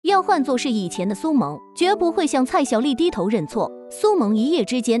要换作是以前的苏萌，绝不会向蔡小丽低头认错。苏萌一夜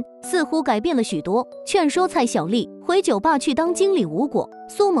之间似乎改变了许多，劝说蔡小丽回酒吧去当经理无果。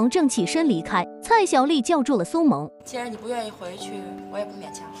苏萌正起身离开，蔡小丽叫住了苏萌。既然你不愿意回去，我也不勉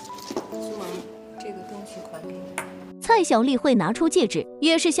强。苏萌，这个东西还给你。蔡小丽会拿出戒指，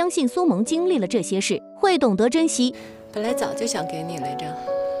也是相信苏萌经历了这些事，会懂得珍惜。本来早就想给你来着，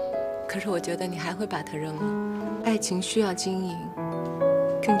可是我觉得你还会把它扔了。爱情需要经营，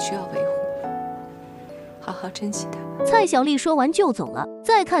更需要维护。好好珍惜它。蔡小丽说完就走了。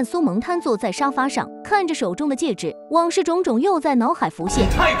再看苏萌瘫坐在沙发上，看着手中的戒指，往事种种又在脑海浮现。你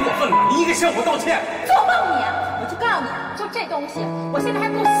太过分了！你应该向我道歉。做梦你！我就告诉你，就这东西，我现在还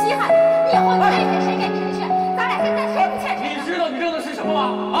够稀罕的。你以后你爱给谁给谁去，咱俩现在谁不欠谁？你知道你扔的是什么吗？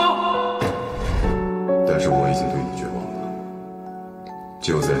啊！但是我已经对你绝望了。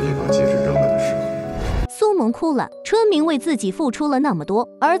就在你把戒指扔了的时候。苏萌哭了，春明为自己付出了那么多，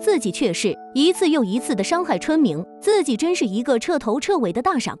而自己却是一次又一次的伤害春明，自己真是一个彻头彻尾的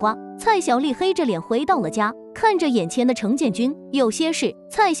大傻瓜。蔡小丽黑着脸回到了家，看着眼前的程建军，有些事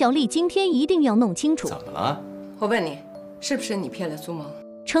蔡小丽今天一定要弄清楚。怎么了？我问你，是不是你骗了苏萌？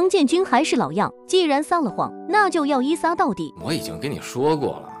程建军还是老样，既然撒了谎，那就要一撒到底。我已经跟你说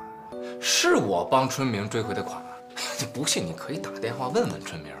过了，是我帮春明追回的款。你不信，你可以打电话问问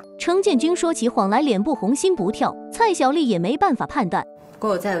春明。程建军说起谎来，脸不红心不跳，蔡小丽也没办法判断。不过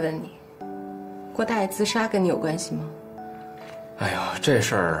我再问你，郭大爷自杀跟你有关系吗？哎呀，这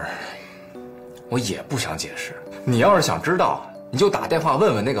事儿我也不想解释。你要是想知道，你就打电话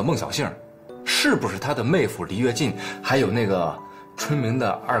问问那个孟小杏，是不是他的妹夫黎跃进，还有那个春明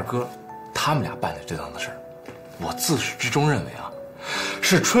的二哥，他们俩办的这档子事儿。我自始至终认为啊，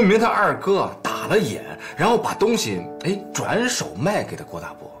是春明他二哥打了眼，然后把东西转手卖给了郭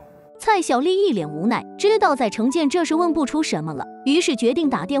大伯。蔡小丽一脸无奈，知道在程建这是问不出什么了，于是决定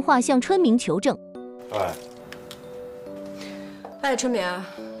打电话向春明求证。哎，春明，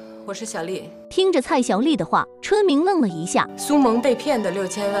我是小丽。听着蔡小丽的话，春明愣了一下。苏萌被骗的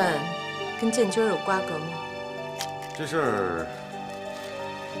6000万，跟建军有瓜葛吗？这事儿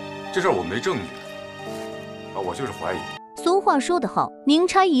我没证据我就是怀疑。俗话说得好，宁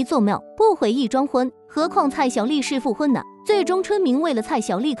拆一座庙，不毁一桩婚。何况蔡小丽是复婚呢？最终春明为了蔡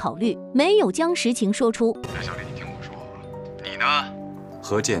小丽考虑，没有将实情说出。蔡小丽，你听我说，你呢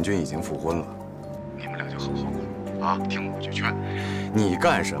和建军已经复婚了，你们俩就好好过啊，听我句劝。你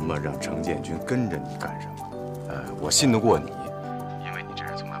干什么，让程建军跟着你干什么？我信得过你，因为你这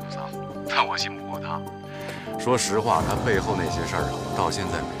人从来不撒谎，但我信不过他。说实话，他背后那些事儿我到现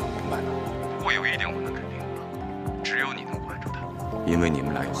在没有明白呢。不过有一点我能肯定的，只有你能管住他，因为你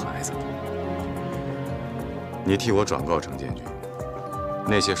们俩有孩子。你替我转告程建军，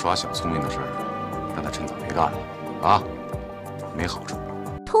那些耍小聪明的事儿，让他趁早别干了啊，没好处。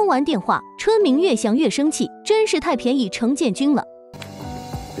通完电话，春明越想越生气，真是太便宜程建军了。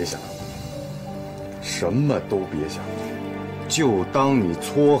别想，什么都别想，就当你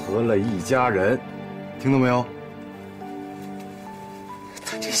撮合了一家人，听到没有？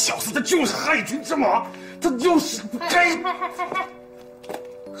他这小子，他就是害群之马，他就是该。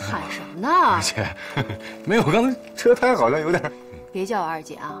喊什么呢？姐，没有，刚才车胎好像有点。别叫我二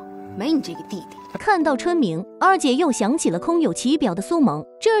姐啊，没你这个弟弟。看到春明，二姐又想起了空有其表的苏萌，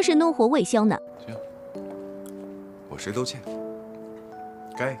这是怒火未消呢。行，我谁都欠，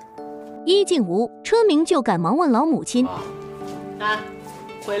该。一进屋，春明就赶忙问老母亲：“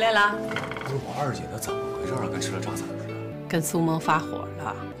回来了？不是我二姐她怎么回事啊？跟吃了炸子似的。跟苏萌发火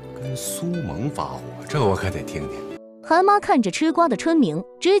了？跟苏萌发火，这我可得听听。”韩妈看着吃瓜的春明，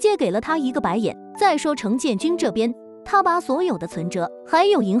直接给了他一个白眼。再说程建军这边，他把所有的存折还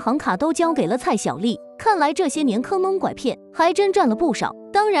有银行卡都交给了蔡小丽，看来这些年坑蒙拐骗还真赚了不少。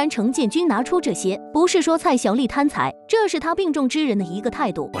当然，程建军拿出这些，不是说蔡小丽贪财，这是他病重之人的一个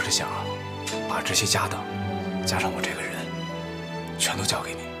态度。我是想把这些家当，加上我这个人，全都交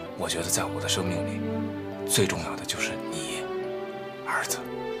给你。我觉得在我的生命里，最重要的就是你，儿子。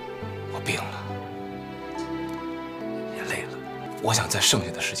我病了。累了，我想在剩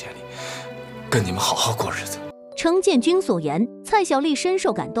下的时间里跟你们好好过日子。程建军所言，蔡小丽深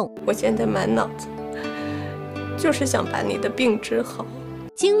受感动。我现在满脑子就是想把你的病治好。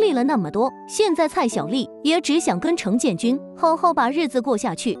经历了那么多，现在蔡小丽也只想跟程建军好好把日子过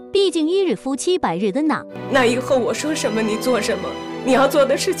下去。毕竟一日夫妻百日恩呐。那以后我说什么你做什么，你要做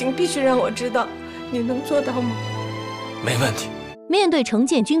的事情必须让我知道，你能做到吗？没问题。面对程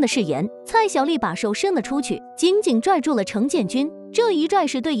建军的誓言，蔡小丽把手伸了出去，紧紧拽住了程建军。这一拽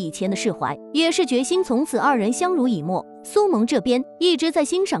是对以前的释怀，也是决心从此二人相濡以沫。苏萌这边一直在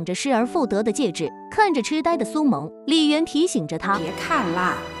欣赏着失而复得的戒指，看着痴呆的苏萌，李媛提醒着他：别看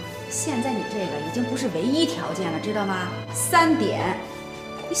啦，现在你这个已经不是唯一条件了，知道吗？3点，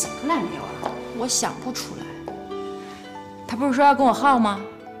你想出来没有啊？我想不出来。他不是说要跟我耗吗？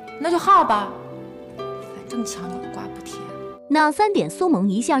那就耗吧，反正抢你的瓜不甜。那3点苏萌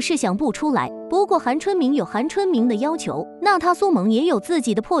一下是想不出来，不过韩春明有韩春明的要求，那他苏萌也有自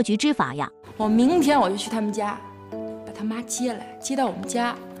己的破局之法呀。我明天我就去他们家，把他妈接来，接到我们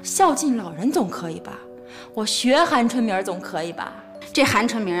家，孝敬老人总可以吧？我学韩春明总可以吧？这韩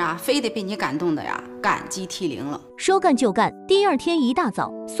春明啊，非得被你感动的呀，感激涕零了。说干就干，第2天一大早，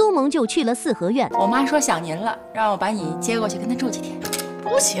苏萌就去了4合院。我妈说想您了，让我把你接过去跟她住几天。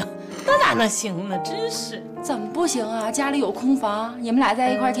不行，那哪能行呢？真是，怎么不行啊？家里有空房，你们俩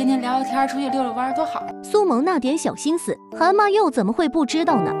在一块天天聊聊天，出去溜溜弯，多好。苏萌那点小心思，韩妈又怎么会不知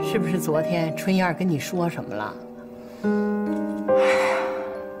道呢？是不是昨天春燕跟你说什么了？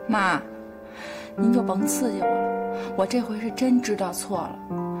妈，您就甭刺激我了，我这回是真知道错了。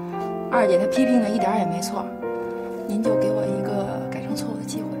二姐她批评的一点也没错，您就给我一个改正错误的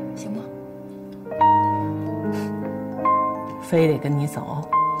机会，行吗？非得跟你走？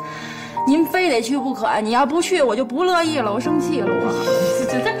您非得去不可，你要不去我就不乐意了，我生气了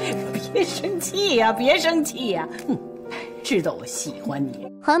我。别生气呀，别生气呀！知道我喜欢你。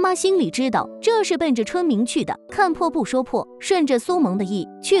韩妈心里知道这是奔着春明去的，看破不说破，顺着苏萌的意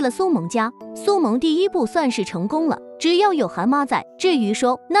去了苏萌家。苏萌第一步算是成功了，只要有韩妈在，至于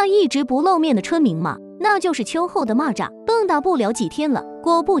说那一直不露面的春明嘛，那就是秋后的蚂蚱，蹦跶不了几天了。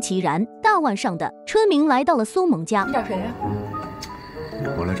果不其然，大晚上的，春明来到了苏萌家。你找谁呀？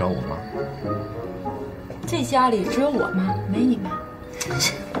我来找我妈。这家里只有我妈，没你妈。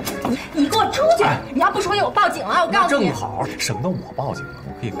你给我出去！你要不出去，我报警了！我告诉你。正好，省得我报警了，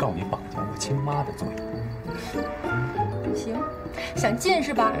我可以告你绑架我亲妈的罪。行，想进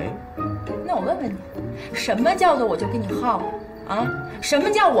是吧？哎，那我问问你，什么叫做我就跟你耗了啊？什么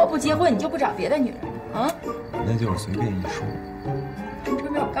叫我不结婚你就不找别的女人啊？那就是随便一说。陈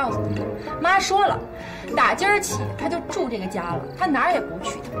春明，我告诉你，妈说了，打今儿起他就住这个家了，他哪儿也不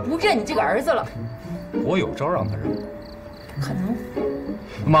去，他不认你这个儿子了。我有招让他认。可能。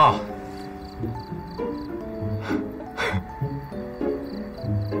妈，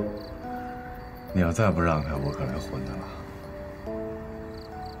你要再不让开，我可来混他了。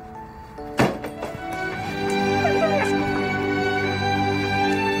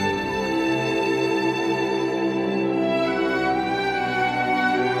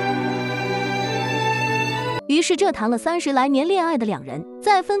于是这谈了30来年恋爱的2人，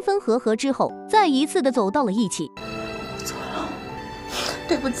在分分合合之后，再一次的走到了一起。错了，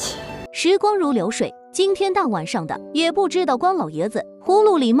对不起。时光如流水，今天大晚上的，也不知道关老爷子葫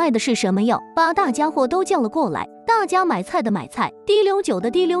芦里卖的是什么药，把大家伙都叫了过来。大家买菜的买菜，滴溜酒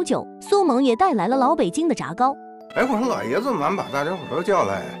的滴溜酒。苏萌也带来了老北京的炸糕。哎，我说老爷子蛮把大家伙都叫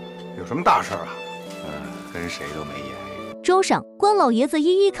来，有什么大事啊？跟谁都没言语。桌上，关老爷子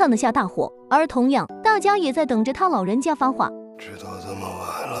一一看了下大伙，而同样，大家也在等着他老人家发话。知道这么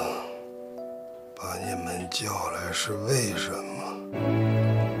晚了，把你们叫来是为什么？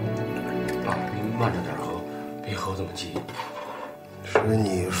啊，您慢着点喝，别喝这么急。是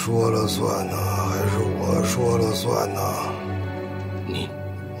你说了算呢，还是我说了算呢？你，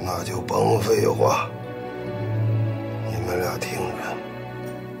那就甭废话。你们俩听着，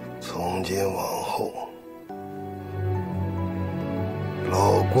从今往后，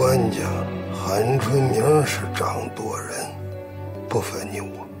老关家韩春明是掌舵人，不分你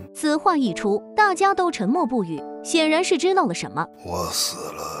我。此话一出，大家都沉默不语，显然是知道了什么。我死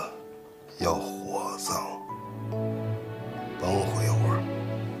了，要火葬，甭回味儿。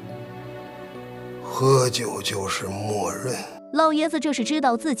喝酒就是默认。老爷子这是知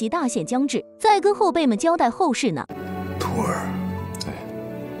道自己大限将至，在跟后辈们交代后事呢。徒儿，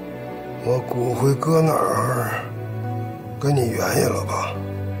我骨灰搁哪儿？跟你原因了吧？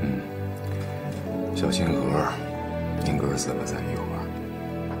小星河，您哥死了在一块儿。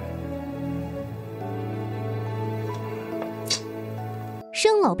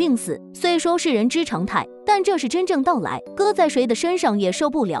生老病死虽说是人之常态，但这是真正到来，搁在谁的身上也受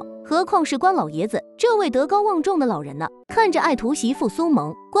不了，何况是关老爷子这位德高望重的老人呢？看着爱徒媳妇苏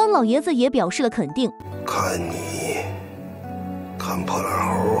萌，关老爷子也表示了肯定。看你，看破烂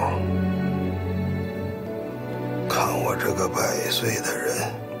猴，看我这个100岁的人，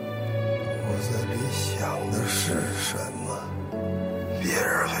骨子里想的是什么，别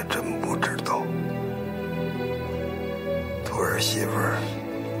人还真不知道。徒儿媳妇儿，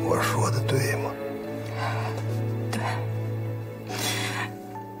我说的对吗？对，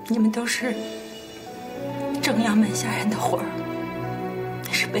你们都是正阳门下人的魂儿，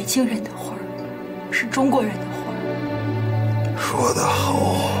是北京人的魂儿，是中国人的魂儿。说得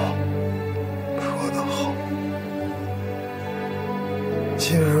好。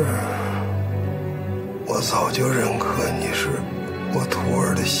早就认可你是我徒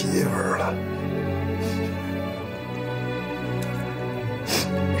儿的媳妇儿了。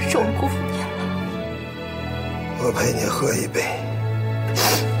是我辜负您了。我陪你喝一杯。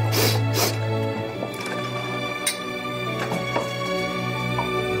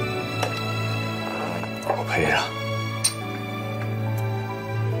我陪着。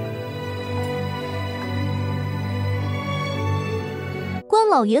关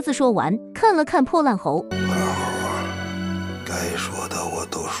老爷子说完，看了看破烂猴。二猴啊，该说的我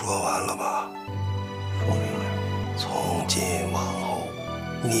都说完了吧？说明了。从今往后，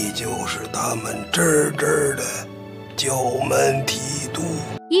你就是他们这儿的九门提督。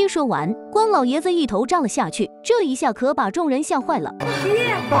一说完，关老爷子一头扎了下去，这一下可把众人吓坏了。爷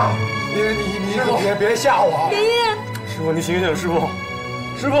爷，你别吓我！爷爷，师傅你醒醒，师傅，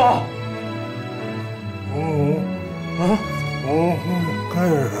师傅！干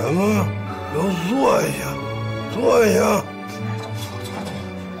什么？都坐一下，坐一下。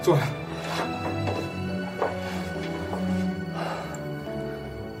坐下。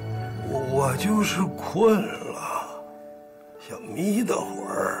我就是困了，想眯得会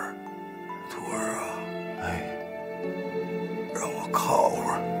儿。徒儿啊，让我靠会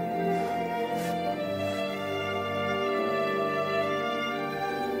儿。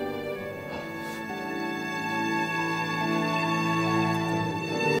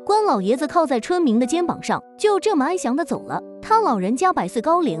关老爷子靠在春明的肩膀上，就这么安详地走了。他老人家100岁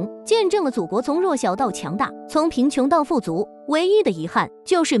高龄，见证了祖国从弱小到强大，从贫穷到富足。唯一的遗憾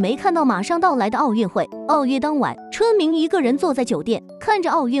就是没看到马上到来的奥运会。奥运当晚，春明一个人坐在酒店，看着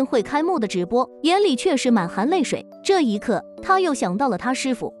奥运会开幕的直播，眼里却是满含泪水。这一刻，他又想到了他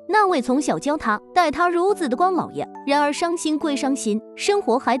师父，那位从小教他、待他如子的关老爷。然而伤心归伤心，生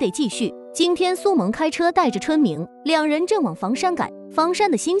活还得继续。今天苏萌开车带着春明，两人正往房山赶。房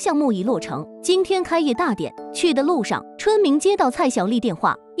山的新项目已落成，今天开业大典。去的路上，春明接到蔡小丽电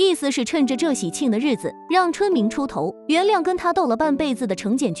话，意思是趁着这喜庆的日子，让春明出头，原谅跟他斗了半辈子的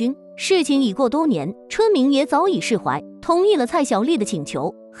程建军。事情已过多年，春明也早已释怀，同意了蔡小丽的请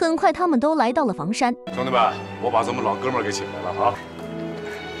求。很快，他们都来到了房山。兄弟们，我把咱们老哥们给请来了啊！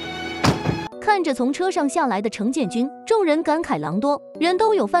看着从车上下来的程建军，众人感慨良多。人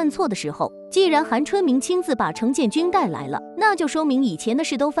都有犯错的时候，既然韩春明亲自把程建军带来了，那就说明以前的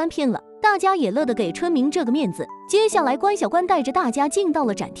事都翻篇了。大家也乐得给春明这个面子。接下来，关小关带着大家进到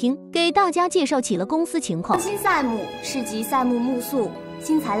了展厅，给大家介绍起了公司情况。新赛木是集赛木木塑、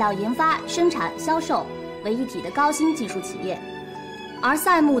新材料研发、生产、销售为一体的高新技术企业，而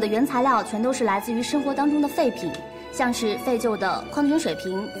赛木的原材料全都是来自于生活当中的废品。像是废旧的矿泉水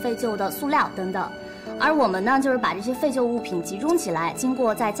瓶、废旧的塑料等等，而我们呢，就是把这些废旧物品集中起来，经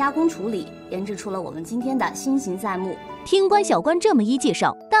过再加工处理，研制出了我们今天的新型赛木。听关小关这么一介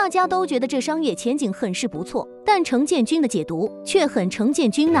绍，大家都觉得这商业前景很是不错，但程建军的解读却很程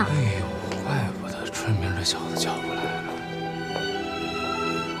建军呐。哎呦，怪不得春明这小子叫过来了，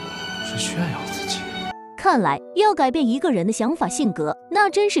是炫耀自己。看来要改变一个人的想法性格，那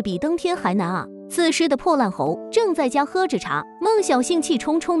真是比登天还难啊！此时的破烂猴正在家喝着茶，孟小杏气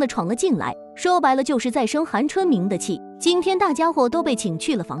冲冲地闯了进来，说白了就是在生韩春明的气。今天大家伙都被请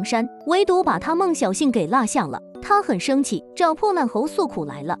去了房山，唯独把他孟小杏给落下了。他很生气，找破烂猴诉苦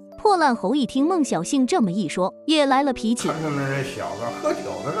来了。破烂猴一听孟小杏这么一说，也来了脾气。看看那小子喝酒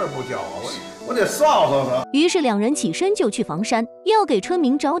的事不叫我得臊臊他。于是两人起身就去房山，要给春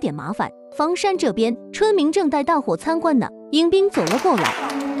明找点麻烦。房山这边，春明正带大伙参观呢，迎宾走了过来。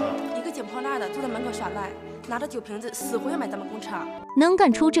一个捡破烂的坐在门口耍赖，拿着酒瓶子死活要买咱们工厂。能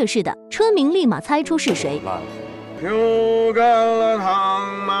干出这事的，春明立马猜出是谁。就干了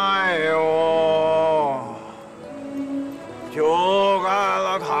汤麦哟，就干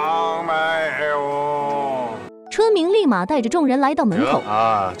了汤麦哟。春明立马带着众人来到门口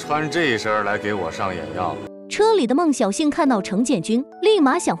啊，穿这身来给我上眼药。车里的孟小杏看到程建军，立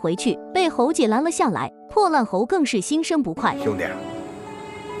马想回去，被侯姐拦了下来。破烂猴更是心生不快。兄弟，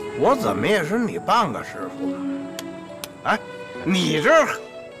我怎么也是你半个师傅了。哎，你这，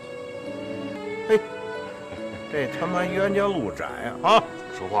嘿，这他妈冤家路窄啊！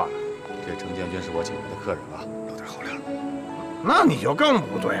说话了，这程建军是我请来的客人啊，有点好量。那你就更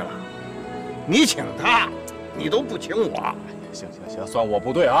不对了，你请他，你都不请我。行，算我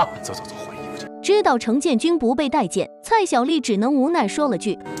不对啊！走，换衣服去。知道程建军不被待见，蔡小丽只能无奈说了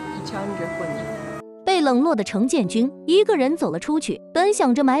句：“一瞧你这混账。”被冷落的程建军一个人走了出去，本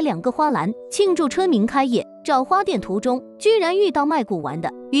想着买2个花篮庆祝春明开业，找花店途中居然遇到卖古玩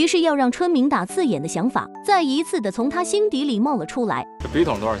的，于是要让春明打刺眼的想法再一次的从他心底里冒了出来。这笔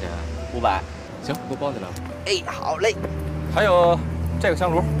筒多少钱？500。行，给我包起来。哎，好嘞。还有这个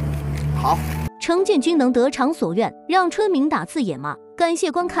香炉。好。程建军能得偿所愿，让春明打刺眼吗？感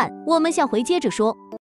谢观看，我们下回接着说。